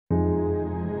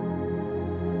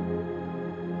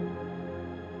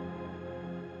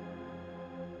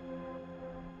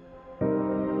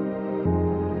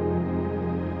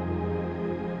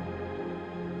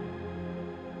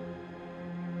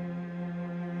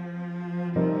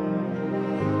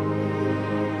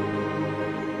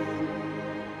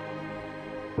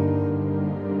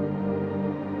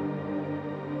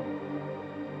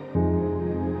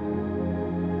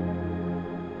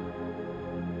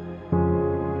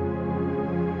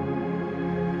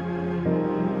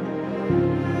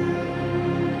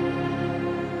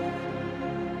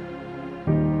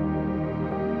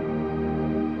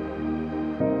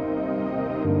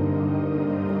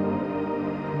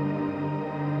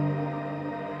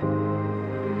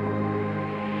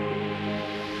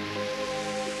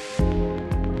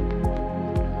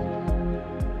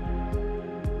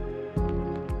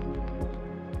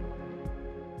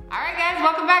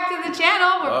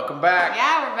channel. Welcome back.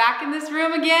 Yeah, we're back in this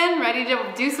room again, ready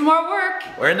to do some more work.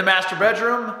 We're in the master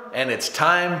bedroom, and it's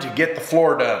time to get the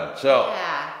floor done. So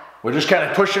yeah, we're just kind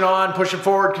of pushing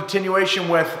forward, continuation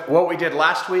with what we did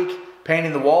last week,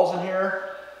 painting the walls in here.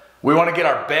 We want to get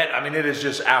our bed. I mean, it is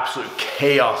just absolute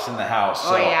chaos in the house.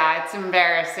 Oh yeah, it's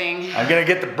embarrassing. I'm gonna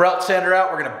get the belt sander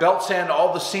out. We're gonna belt sand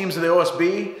all the seams of the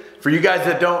OSB. For you guys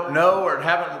that don't know or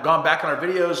haven't gone back on our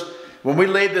videos, when we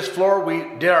laid this floor, we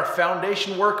did our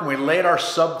foundation work and we laid our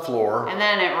subfloor. And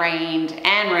then it rained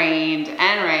and rained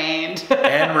and rained.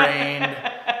 And rained.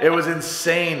 It was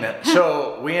insane.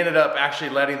 So we ended up actually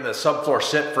letting the subfloor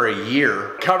sit for a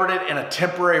year. Covered it in a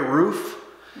temporary roof.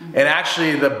 And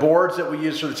actually the boards that we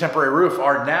use for the temporary roof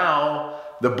are now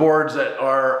the boards that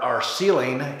are our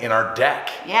ceiling in our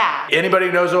deck. Yeah. Anybody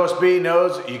who knows OSB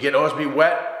knows you get OSB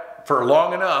wet for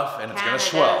long enough and it's gonna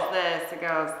swell. Does this, it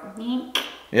goes neek.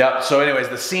 Yeah, so anyways,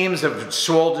 the seams have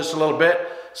swelled just a little bit.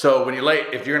 So when you lay,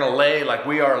 if you're gonna lay like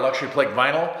we are luxury plate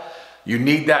vinyl, you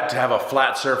need that to have a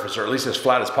flat surface, or at least as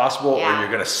flat as possible, or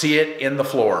you're gonna see it in the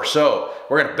floor. So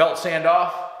we're gonna belt sand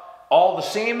off all the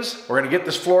seams. We're gonna get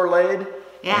this floor laid.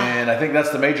 Yeah. And I think that's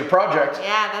the major project.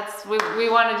 Yeah, we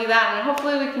want to do that, and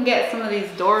hopefully we can get some of these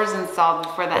doors installed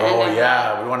before the end of the video. Oh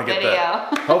yeah, we want to get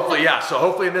the, hopefully, yeah. So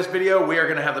hopefully in this video, we are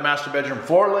gonna have the master bedroom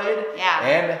floor laid. Yeah.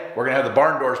 And we're gonna have the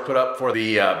barn doors put up for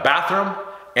the bathroom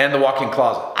and the walk-in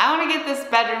closet. I want to get this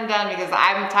bedroom done because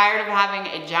I'm tired of having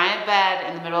a giant bed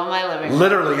in the middle of my living room.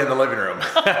 Literally in the living room.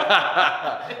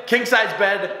 King size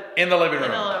bed in the living room.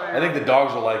 I think the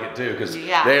dogs will like it too because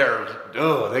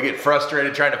they get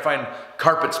frustrated trying to find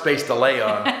carpet space to lay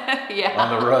on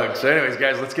on the rug. So anyways,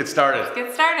 guys, let's get started. Let's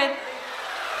get started.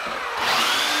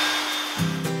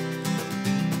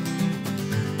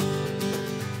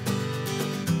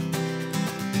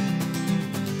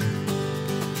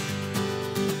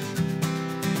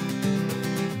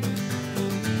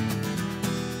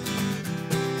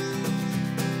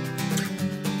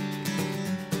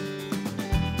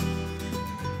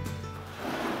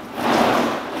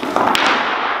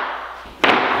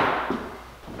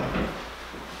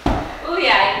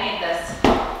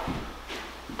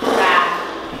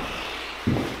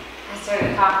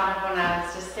 When I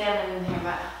was just standing in here,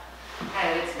 but I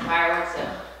had to get some fireworks in.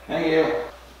 Thank you.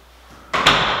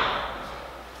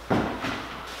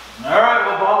 All right,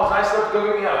 well, Bob, it's nice enough to go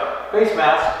get me a face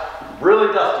mask.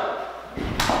 Really dusty.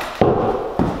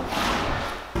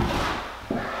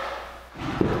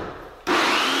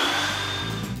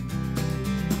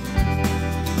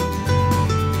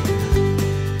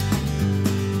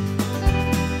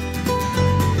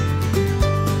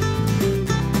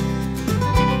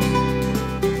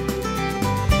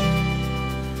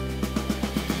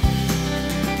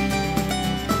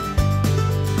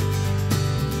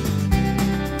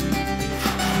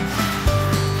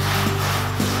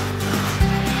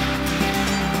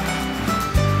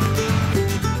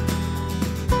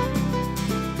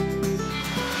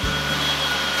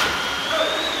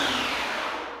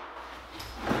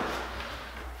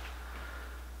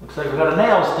 Looks like we got a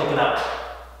nail sticking up.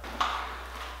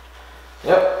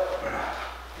 Yep.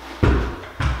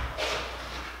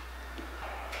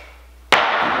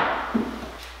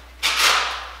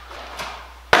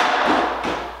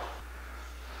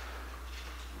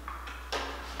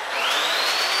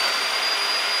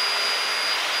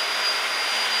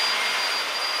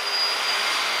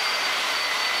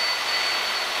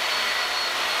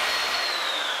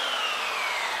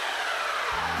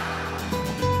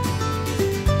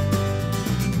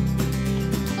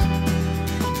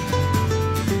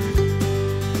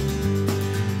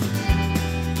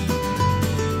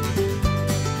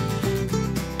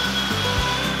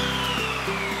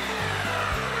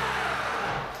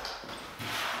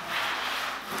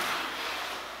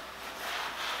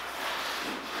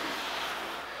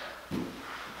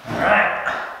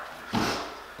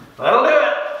 That'll do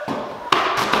it.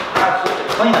 Absolutely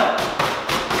clean up.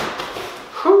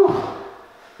 Whew.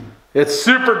 It's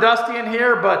super dusty in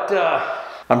here, but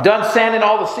I'm done sanding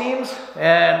all the seams,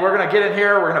 and we're gonna get in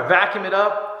here, we're gonna vacuum it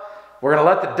up, we're gonna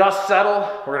let the dust settle,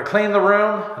 we're gonna clean the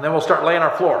room, and then we'll start laying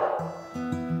our floor.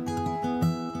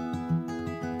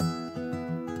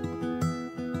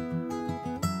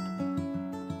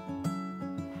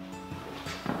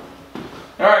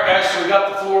 All right, guys, so we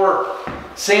got the floor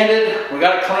sanded, we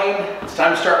got it clean. It's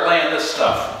time to start laying this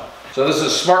stuff. So this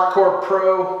is SmartCore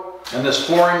Pro, and this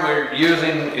flooring we're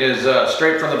using is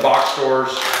straight from the box stores.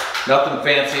 Nothing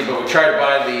fancy, but we try to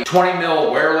buy the 20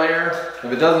 mil wear layer. If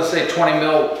it doesn't say 20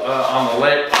 mil on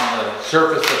the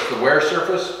surface, that's the wear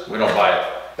surface, we don't buy it.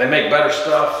 They make better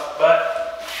stuff,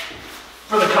 but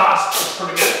for the cost, it's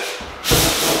pretty good.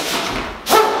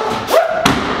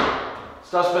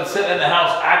 Stuff's been sitting in the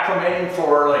house acclimating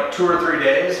for like 2 or 3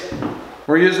 days.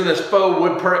 We're using this faux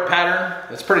wood pattern.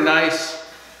 It's pretty nice.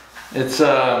 It's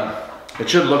it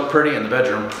should look pretty in the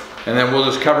bedroom. And then we'll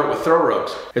just cover it with throw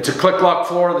rugs. It's a click lock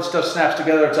floor. This stuff snaps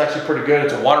together. It's actually pretty good.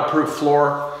 It's a waterproof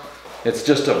floor. It's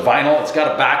just a vinyl. It's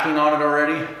got a backing on it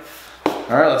already.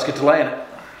 All right, let's get to laying it.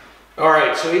 All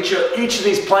right, so each of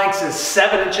these planks is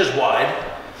 7 inches wide.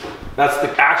 That's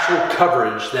the actual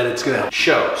coverage that it's gonna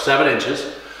show, 7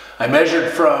 inches. I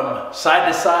measured from side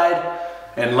to side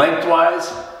and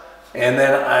lengthwise, and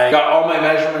then I got all my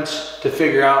measurements to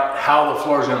figure out how the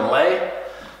floor is gonna lay.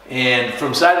 And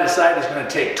from side to side, it's gonna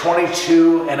take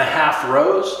 22.5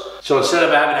 rows. So instead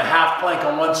of having a half plank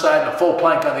on one side and a full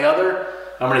plank on the other,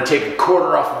 I'm gonna take a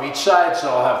quarter off of each side, so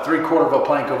I'll have 3/4 of a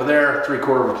plank over there,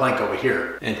 3/4 of a plank over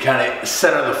here, and kind of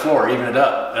center the floor, even it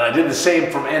up. And I did the same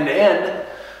from end to end,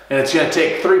 and it's gonna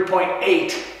take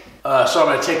 3.8. So I'm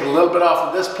gonna take a little bit off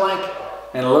of this plank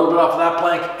and a little bit off of that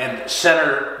plank and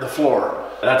center the floor.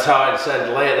 That's how I decided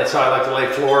to lay it. That's how I like to lay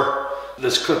floor.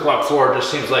 This click lock floor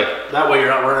just seems like, that way you're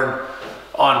not running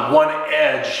on one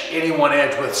edge, any one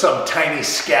edge with some tiny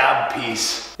scab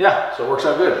piece. Yeah, so it works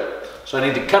out good. So I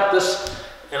need to cut this,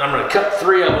 and I'm gonna cut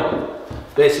 3 of them,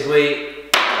 basically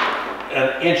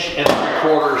 1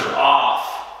 3/4 inches off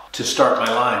to start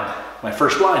my line, my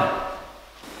first line.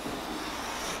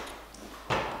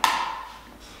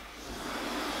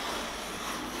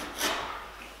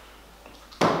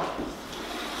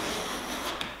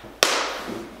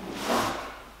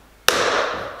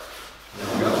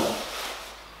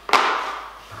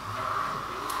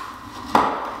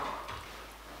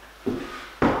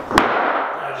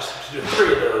 Do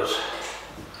 3 of those.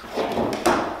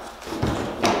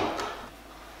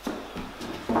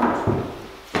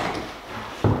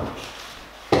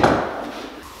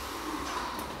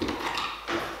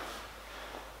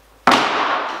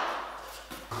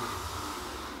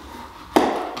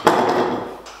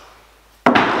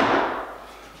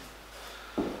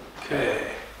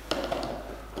 Okay.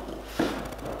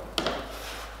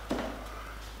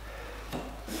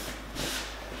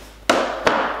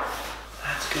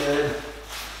 That's good.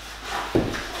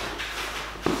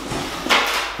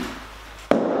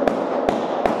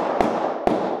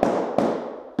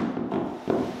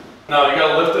 No, you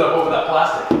gotta lift it up over that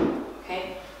plastic.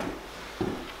 Okay.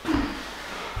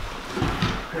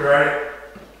 You ready?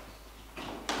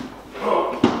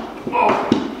 Oh,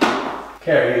 oh.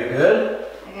 Okay, are you good?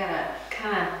 I gotta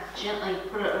kind of gently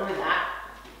put it over that.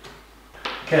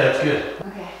 Okay, that's good.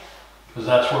 Okay. Because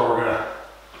that's where we're gonna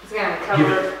It's gonna give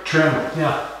cover. it trim.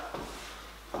 Yeah.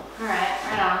 All right,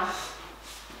 right on.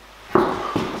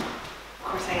 Of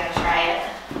course, I gotta try it.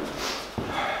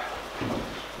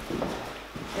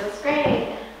 Feels great.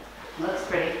 Looks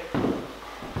pretty.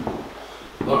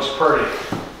 Looks pretty.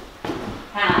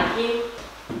 Kind of like you.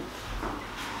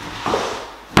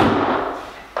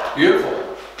 Beautiful.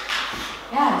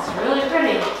 Yeah, it's really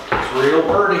pretty. It's real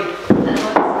pretty. It looks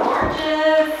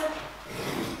gorgeous.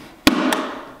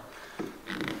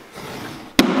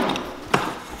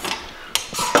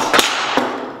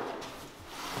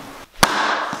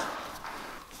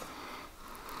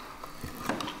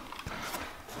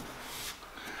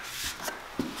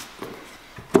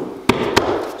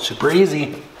 Super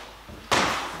easy.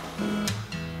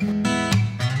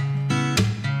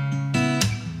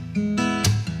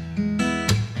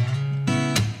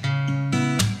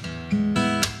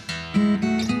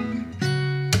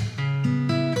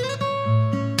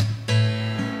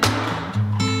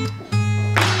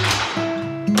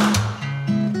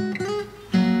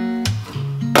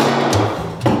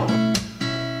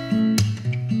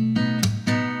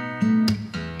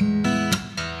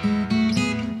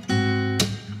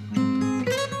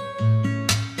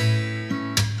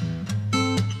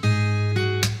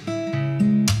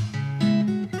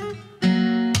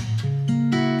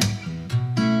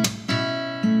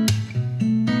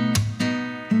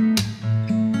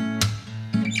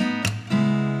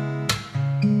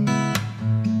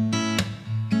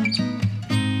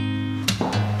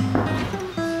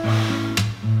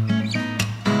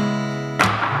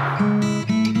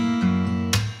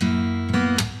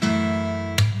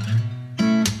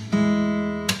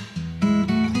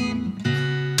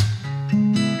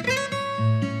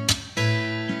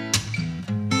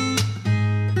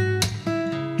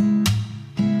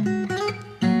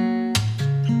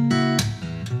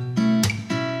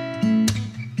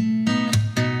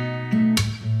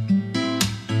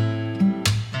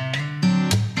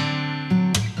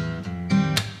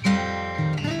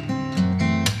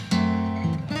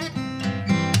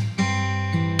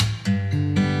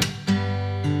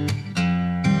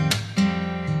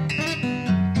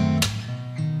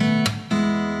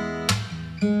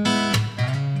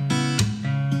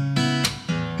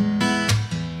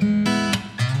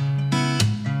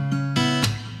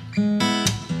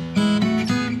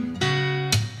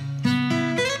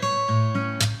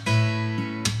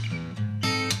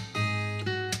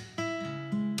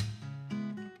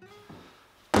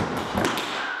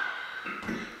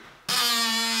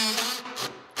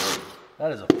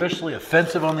 That is officially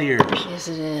offensive on the ears. Yes,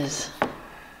 it is.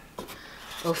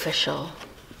 Official.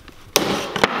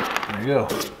 There you go.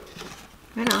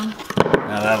 Right on.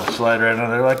 Now that'll slide right under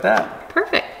there like that.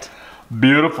 Perfect.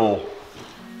 Beautiful.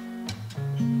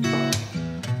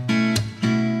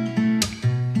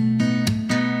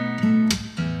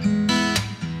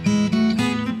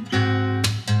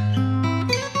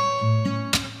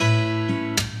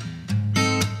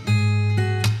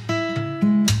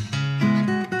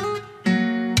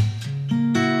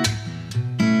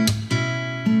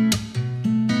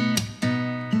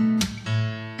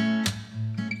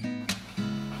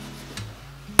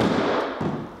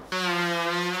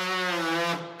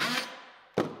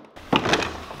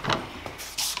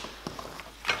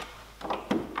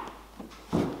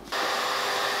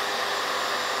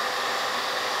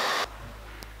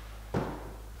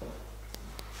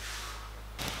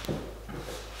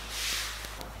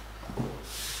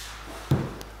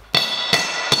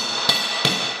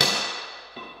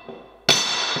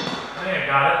 I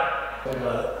got it.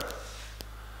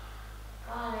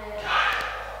 Got it.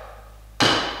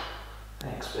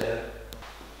 Thanks, babe.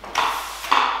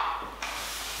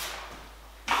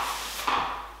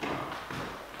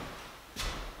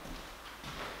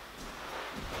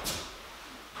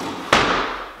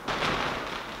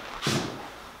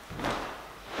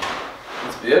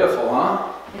 It's beautiful,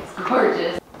 huh? It's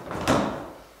gorgeous.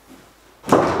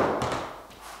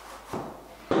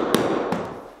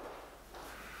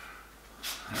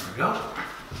 There we go.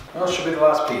 Well, this should be the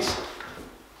last piece.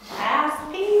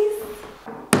 Last piece.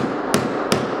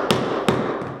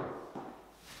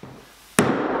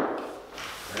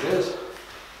 There it is.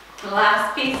 The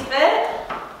last piece fit.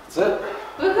 That's it.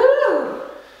 Woohoo!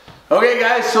 Okay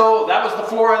guys, so that was the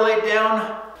floor I laid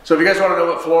down. So if you guys want to know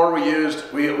what floor we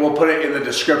used, we'll put it in the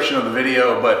description of the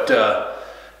video, but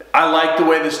I like the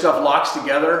way this stuff locks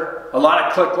together. A lot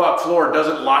of click lock floor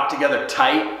doesn't lock together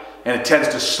tight and it tends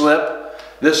to slip.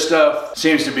 This stuff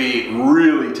seems to be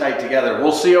really tight together.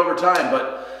 We'll see over time,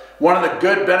 but one of the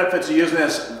good benefits of using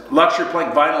this luxury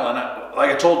plank vinyl, and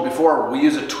like I told before, we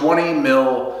use a 20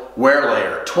 mil wear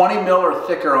layer, 20 mil or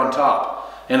thicker on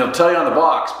top. And it'll tell you on the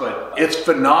box, but it's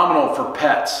phenomenal for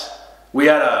pets. We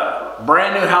had a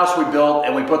brand new house we built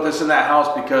and we put this in that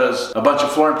house because a bunch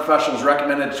of flooring professionals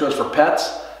recommended it to us for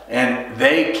pets and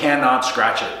they cannot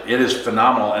scratch it. It is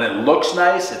phenomenal and it looks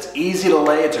nice. It's easy to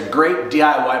lay. It's a great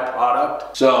DIY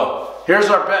product. So here's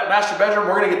our master bedroom.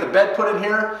 We're gonna get the bed put in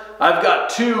here. I've got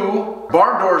 2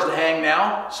 barn doors to hang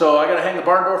now. So I gotta hang the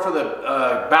barn door for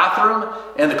the bathroom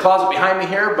and the closet behind me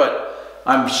here, but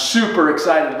I'm super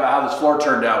excited about how this floor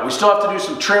turned out. We still have to do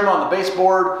some trim on the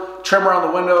baseboard, trim around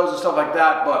the windows and stuff like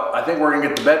that, but I think we're gonna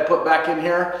get the bed put back in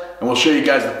here and we'll show you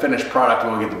guys the finished product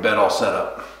when we get the bed all set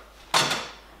up.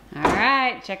 All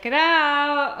right, check it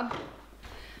out.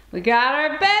 We got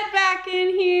our bed back in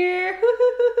here.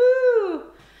 Woo-hoo-hoo-hoo.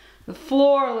 The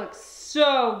floor looks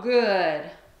so good.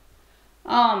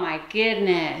 Oh my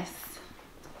goodness.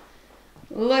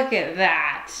 Look at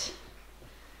that.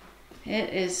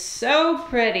 It is so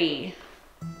pretty.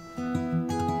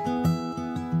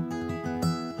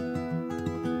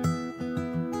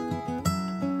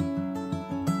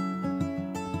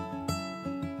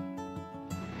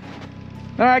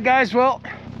 All right guys, well,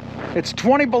 it's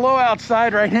 20 below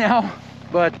outside right now,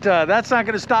 but that's not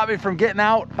gonna stop me from getting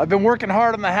out. I've been working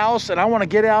hard on the house and I wanna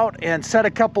get out and set a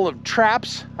couple of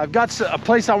traps. I've got a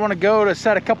place I wanna go to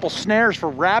set a couple snares for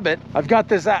rabbit. I've got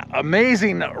this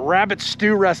amazing rabbit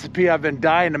stew recipe I've been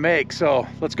dying to make, so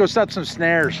let's go set some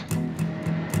snares.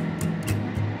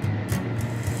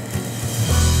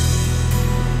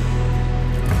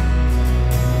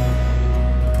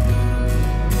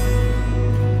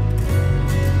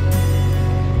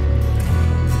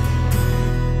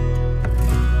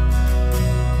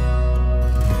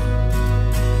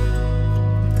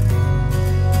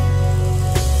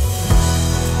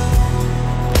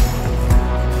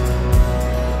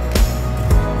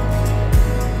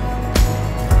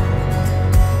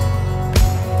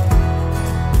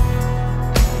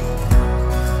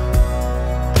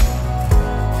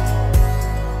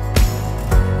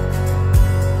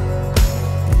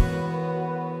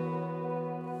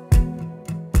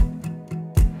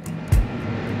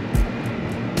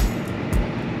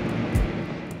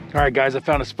 All right guys, I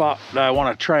found a spot that I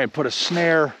want to try and put a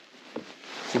snare.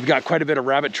 We've got quite a bit of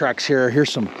rabbit tracks here.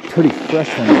 Here's some pretty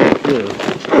fresh ones right here.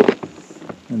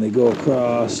 And they go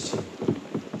across.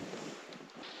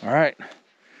 All right.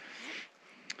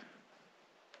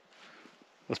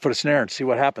 Let's put a snare and see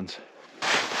what happens.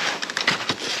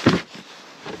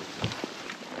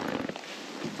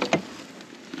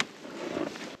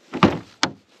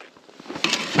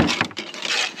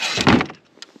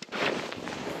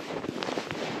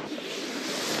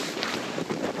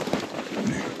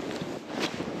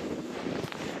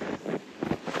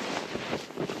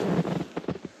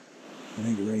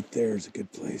 right there is a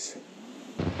good place.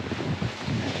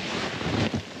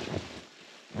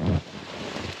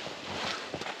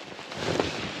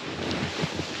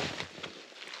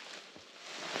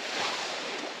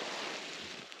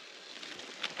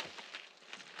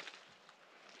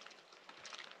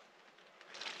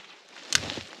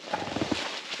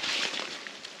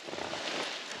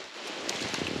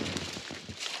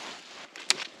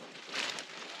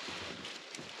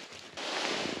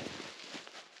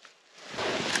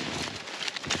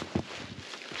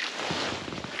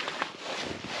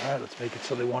 All right, let's make it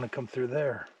so they want to come through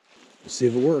there. We'll see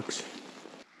if it works.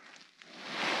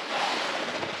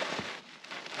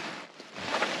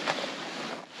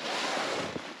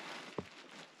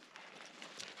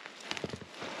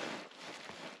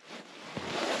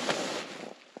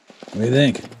 What do you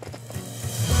think?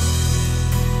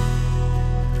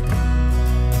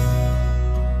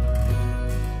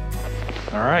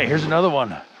 All right, here's another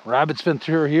one. Rabbit's been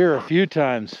through here a few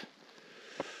times.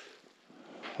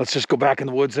 Let's just go back in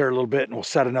the woods there a little bit and we'll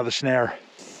set another snare.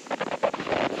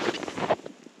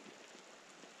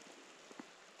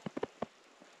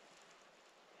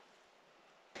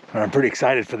 I'm pretty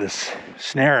excited for this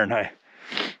snare, and I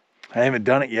haven't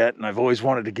done it yet, and I've always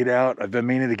wanted to get out. I've been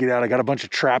meaning to get out. I got a bunch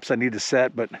of traps I need to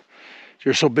set, but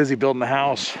you're so busy building the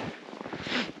house.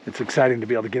 It's exciting to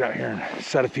be able to get out here and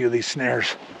set a few of these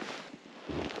snares.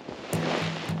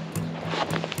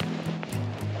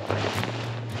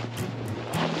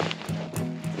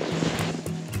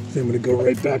 So I'm gonna go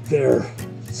right back there,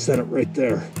 set it right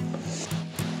there.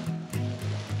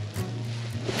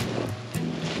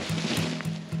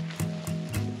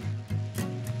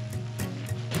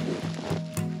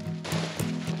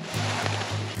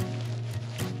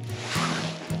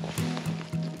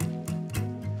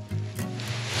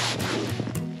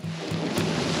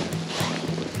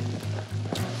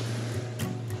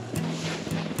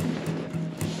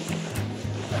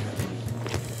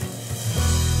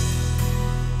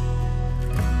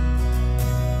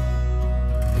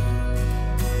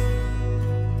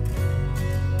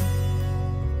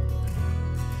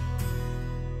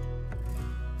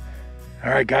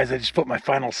 All right, guys, I just put my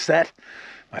final set,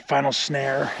 my final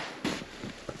snare.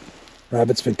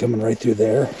 Rabbit's been coming right through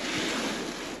there.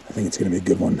 I think it's gonna be a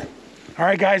good one. All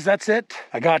right, guys, that's it.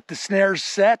 I got the snares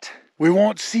set. We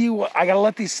won't see what, I gotta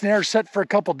let these snares set for a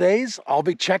couple days. I'll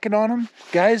be checking on them.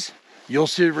 Guys, you'll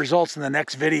see the results in the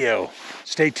next video.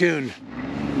 Stay tuned.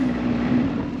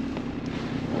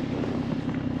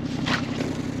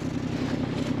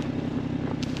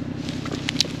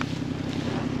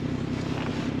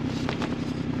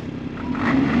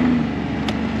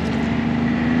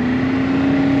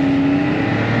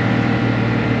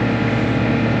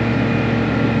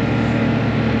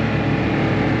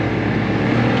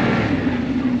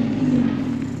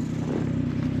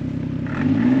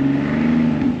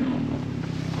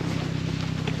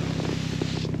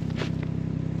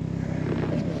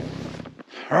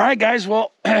 All right, guys,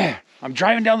 well, I'm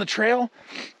driving down the trail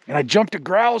and I jumped a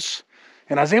grouse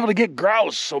and I was able to get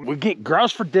grouse. So we get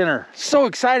grouse for dinner. So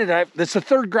excited. That's the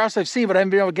third grouse I've seen, but I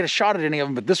haven't been able to get a shot at any of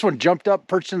them. But this one jumped up,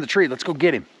 perched in the tree. Let's go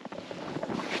get him.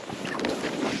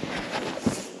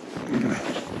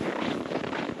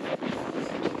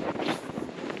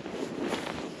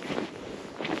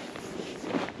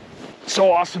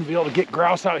 So awesome to be able to get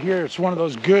grouse out here. It's one of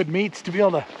those good meats to be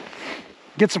able to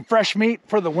get some fresh meat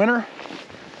for the winter.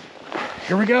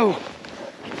 Here we go.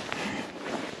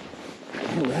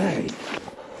 All right.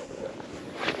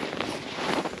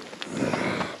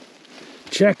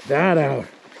 Check that out.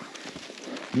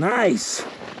 Nice.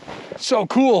 So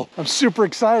cool. I'm super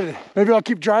excited. Maybe I'll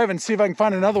keep driving, see if I can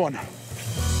find another one.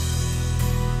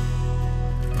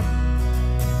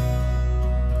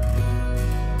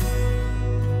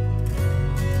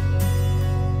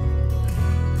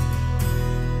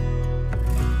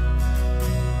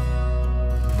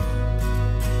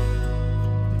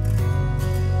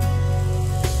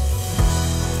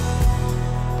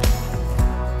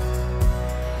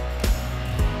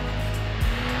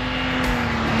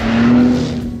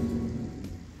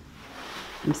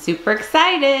 I'm super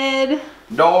excited.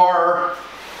 Door.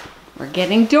 We're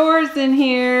getting doors in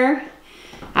here.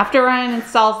 After Ryan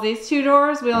installs these two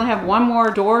doors, we only have one more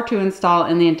door to install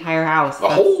in the entire house. The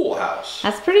whole house.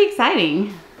 That's pretty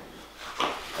exciting.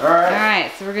 All right. All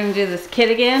right, so we're gonna do this kit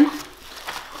again.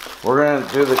 We're gonna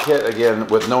do the kit again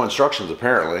with no instructions,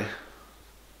 apparently.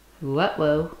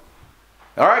 Whoa.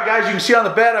 All right, guys, you can see on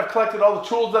the bed, I've collected all the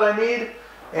tools that I need.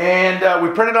 And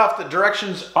we printed off the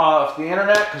directions off the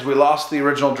internet because we lost the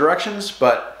original directions,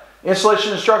 but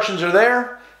installation instructions are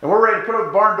there, and we're ready to put up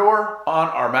a barn door on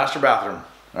our master bathroom.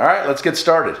 All right, let's get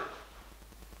started.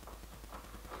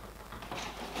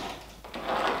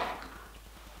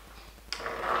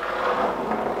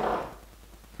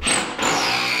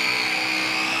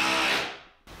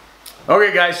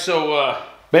 Okay guys, so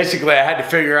basically I had to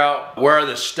figure out where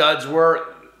the studs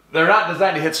were. They're not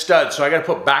designed to hit studs, so I gotta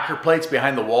put backer plates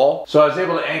behind the wall. So I was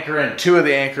able to anchor in 2 of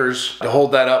the anchors to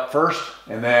hold that up first.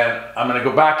 And then I'm gonna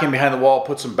go back in behind the wall,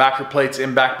 put some backer plates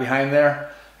in back behind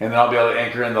there. And then I'll be able to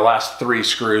anchor in the last 3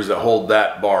 screws that hold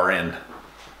that bar in.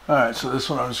 All right, so this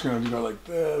one I'm just gonna go like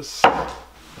this,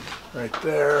 right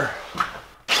there.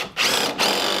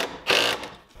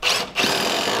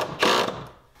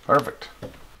 Perfect.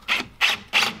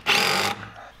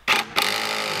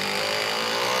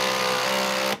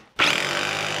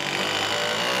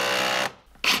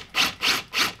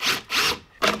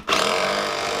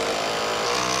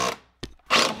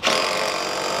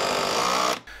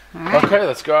 Okay,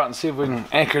 let's go out and see if we can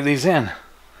anchor these in.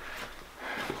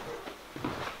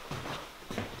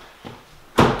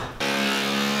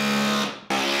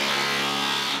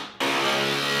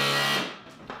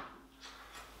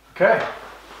 Okay.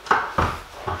 I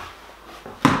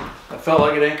felt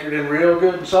like it anchored in real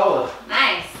good and solid.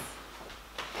 Nice.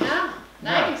 Yeah,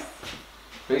 nice. Yeah.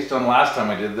 Based on last time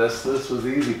I did this, this was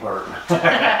the easy part.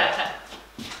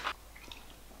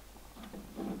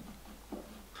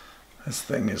 This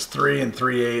thing is 3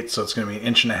 3/8, so it's going to be 1.5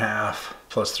 inches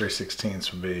plus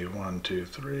 3/16 would be 1, 2,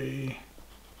 3.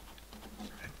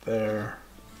 Right there,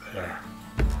 there.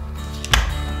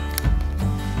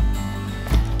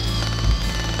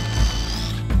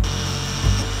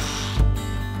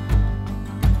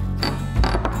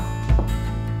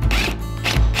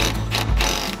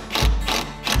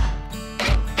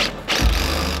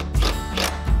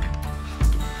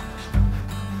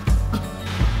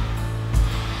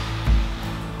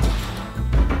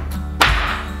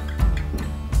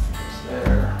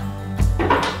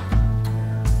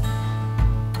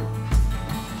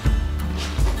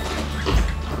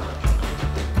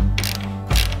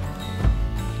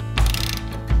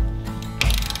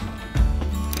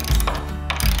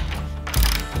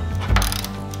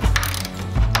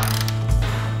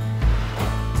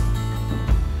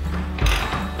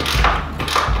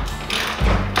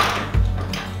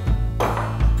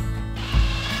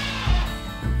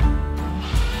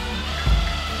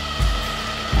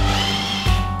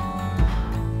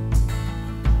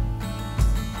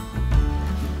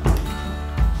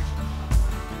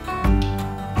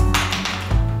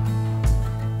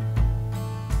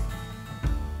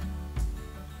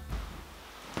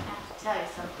 Tell you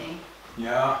something.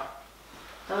 Yeah.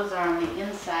 Those are on the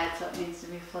inside, so it needs to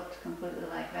be flipped completely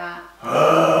like that.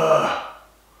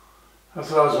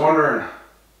 That's what I was wondering.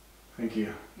 Thank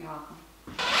you. You're welcome.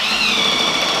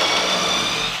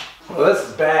 Well, this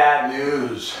is bad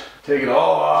news. Take it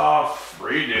all off,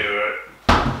 redo it.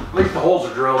 At least the holes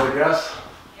are drilled, I guess.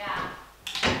 Yeah.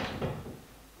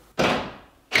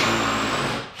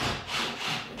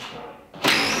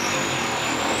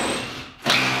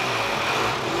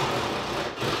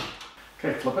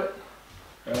 Okay, flip it.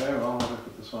 Okay, well, let me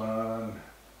put this one on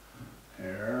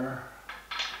here,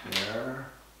 here.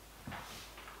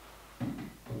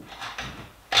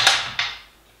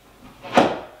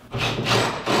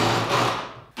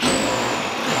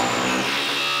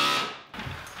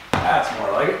 That's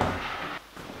more like it.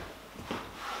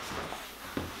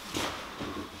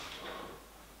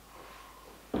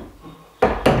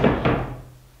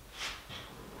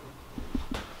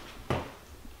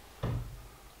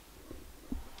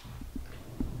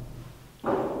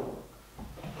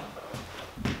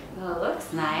 Well, it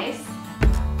looks nice.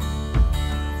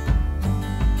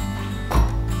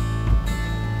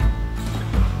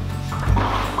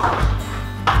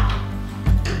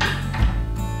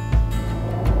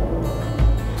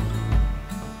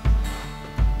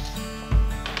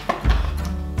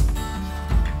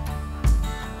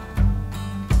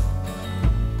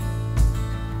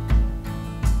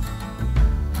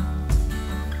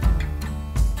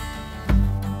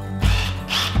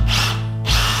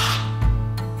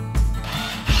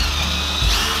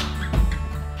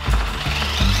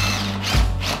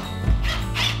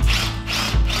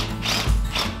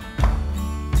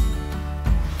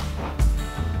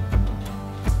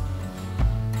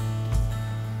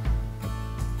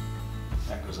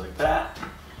 That goes like that.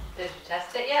 Did you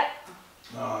test it yet?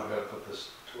 No, I gotta put this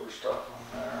tour stuff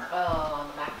on there. Oh, on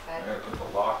the back I side. gotta put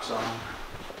the locks on.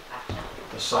 Gotcha.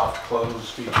 The soft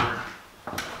close feature.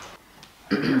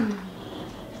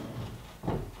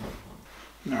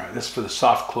 Alright, this is for the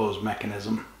soft close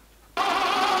mechanism.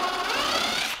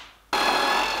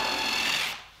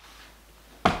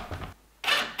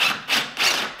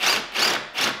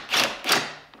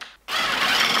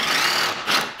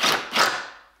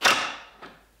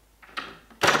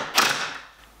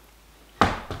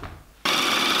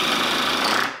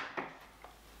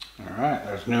 right,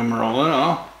 there's numero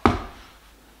uno.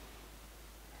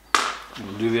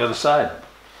 We'll do the other side.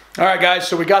 All right, guys,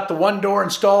 so we got the one door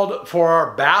installed for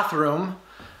our bathroom,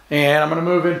 and I'm gonna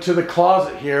move into the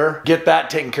closet here, get that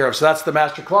taken care of. So that's the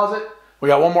master closet. We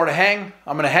got one more to hang.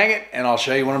 I'm gonna hang it, and I'll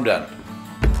show you when I'm done.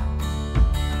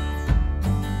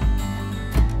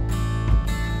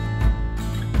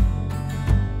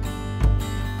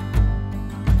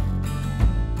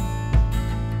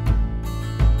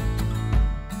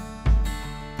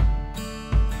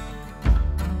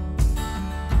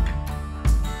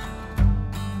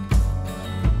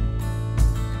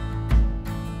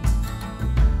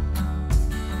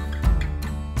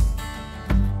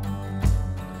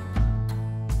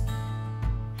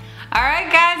 All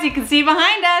right, guys, you can see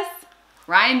behind us.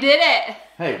 Ryan did it.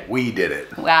 Hey, we did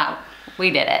it. Wow,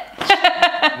 we did it.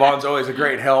 Vaughn's always a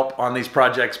great help on these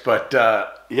projects, but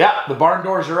yeah, the barn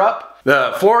doors are up.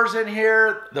 The floor's in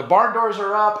here. The barn doors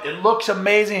are up. It looks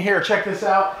amazing. Here, check this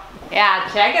out. Yeah,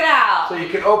 check it out. So you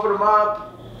can open them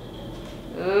up.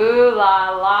 Ooh la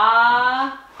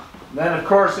la. Then, of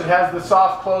course, it has the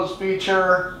soft close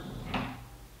feature.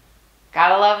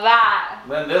 Gotta love that.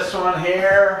 Then this one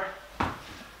here.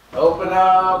 Open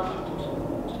up.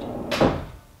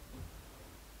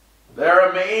 They're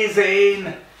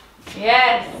amazing.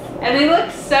 Yes, and they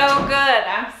look so good.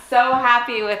 I'm so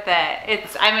happy with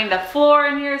it. I mean, the floor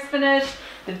in here is finished.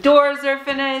 The doors are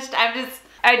finished.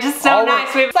 It's so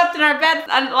nice. We slept in our bed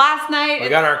last night. We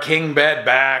got our king bed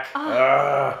back.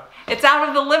 It's out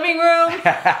of the living room.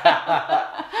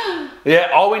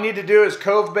 Yeah, all we need to do is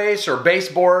cove base or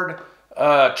baseboard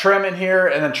trim in here,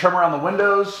 and then trim around the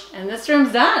windows. And this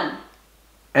room's done.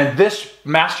 And this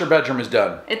master bedroom is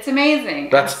done. It's amazing.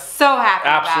 That's I'm so happy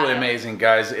absolutely about it. amazing,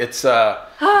 guys. It's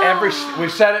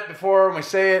we've said it before and we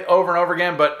say it over and over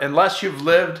again, but unless you've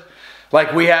lived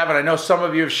like we have, and I know some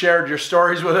of you have shared your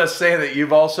stories with us saying that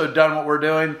you've also done what we're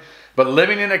doing, but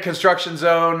living in a construction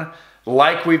zone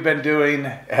like we've been doing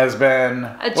has been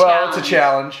it's a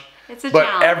challenge. It's a challenge.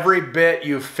 But every bit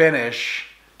you finish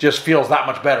just feels that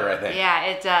much better, I think. Yeah,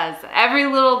 it does. Every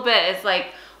little bit is like,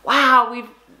 wow, we've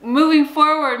moving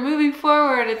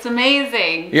forward. It's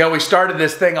amazing. You know, we started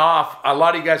this thing off. A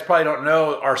lot of you guys probably don't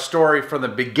know our story from the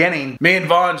beginning. Me and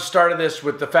Vaughn started this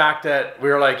with the fact that we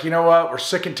were like, you know what? We're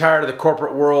sick and tired of the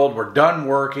corporate world. We're done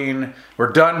working.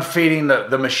 We're done feeding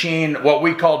the machine, what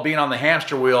we called being on the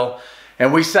hamster wheel.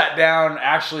 And we sat down,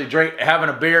 actually having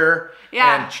a beer,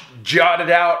 and jotted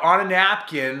out on a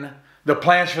napkin the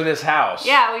plans for this house.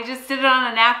 Yeah, we just did it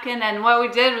on a napkin, and what we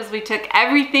did was we took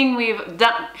everything we've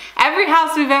done, every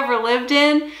house we've ever lived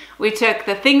in, we took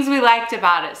the things we liked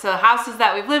about it. So houses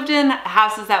that we've lived in,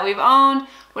 houses that we've owned,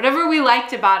 whatever we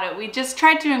liked about it, we just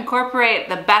tried to incorporate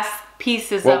the best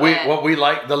pieces of it. What we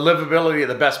like, the livability of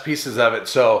the best pieces of it.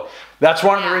 So that's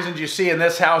one of the reasons you see in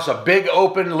this house a big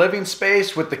open living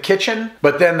space with the kitchen,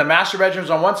 but then the master bedroom's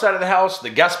on one side of the house,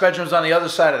 the guest bedroom's on the other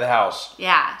side of the house.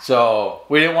 Yeah. So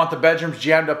we didn't want the bedrooms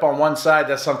jammed up on one side.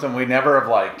 That's something we never have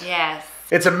liked. Yes.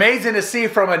 It's amazing to see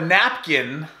from a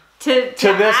napkin to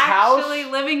this house, actually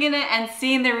living in it and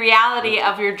seeing the reality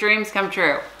of your dreams come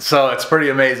true. So it's pretty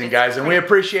amazing, guys. And we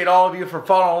appreciate all of you for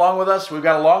following along with us. We've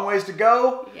got a long ways to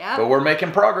go, but we're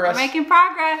making progress. We're making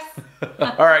progress.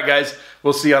 All right, guys.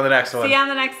 We'll see you on the next one. See you on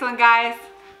the next one, guys.